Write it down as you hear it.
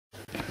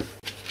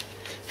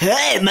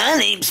Hey, my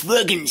name's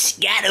fucking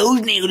Scott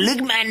nigga. Look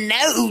at my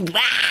nose.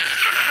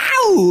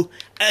 Wow!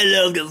 I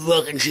love to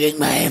fucking shake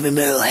my heavy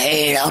metal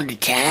head all the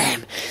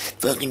time.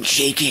 Fucking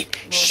shake it.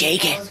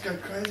 Shake it.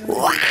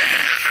 Wow!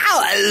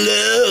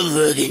 I love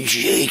fucking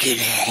shaking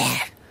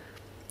that.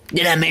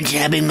 Did I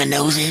mention how big my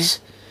nose is?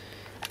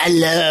 I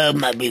love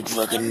my big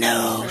fucking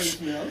nose.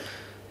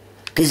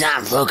 Cause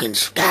I'm fucking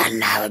Scott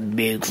and I have a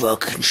big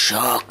fucking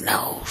shark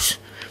nose.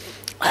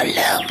 I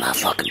love my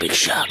fucking big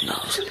shark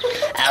nose.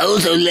 I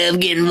also love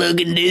getting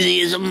fucking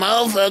dizzy as a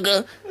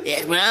motherfucker.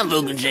 That's what I'm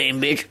fucking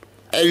saying, bitch.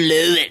 I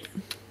love it.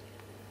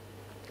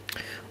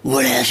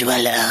 What else do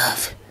I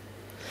love?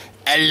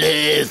 I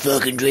love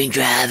fucking drink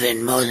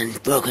driving more than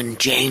fucking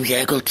James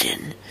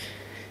Eccleston.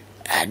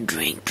 I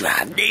drink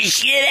drive the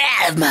shit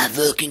out of my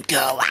fucking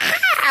car.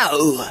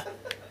 Wow!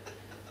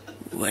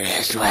 What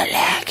else do I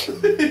like?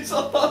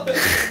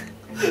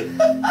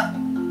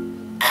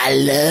 I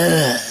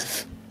love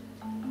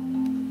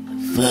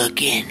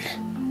fucking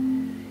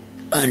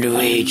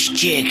underage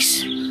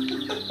chicks.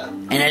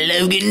 And I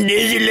love getting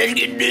dizzy. Let's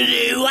get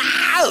dizzy.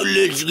 Wow!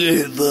 Let's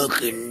get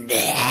fucking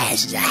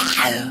dizzy.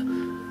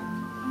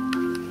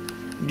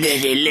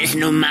 Dizzy, listen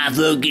to my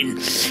fucking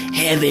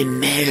heavy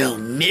metal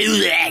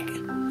music.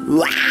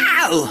 Wow!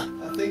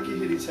 I think he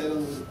hit his head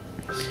on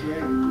the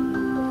screen.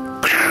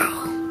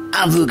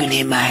 I fucking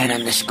hit my head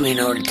on the screen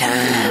all the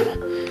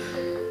time.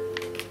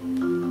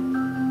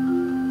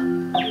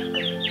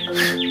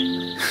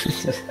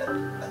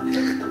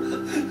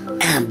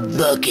 I'm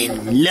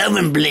fucking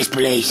loving Bliss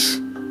Place.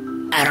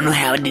 I don't know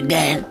how I did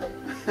that,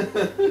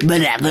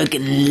 but I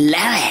fucking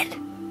love it.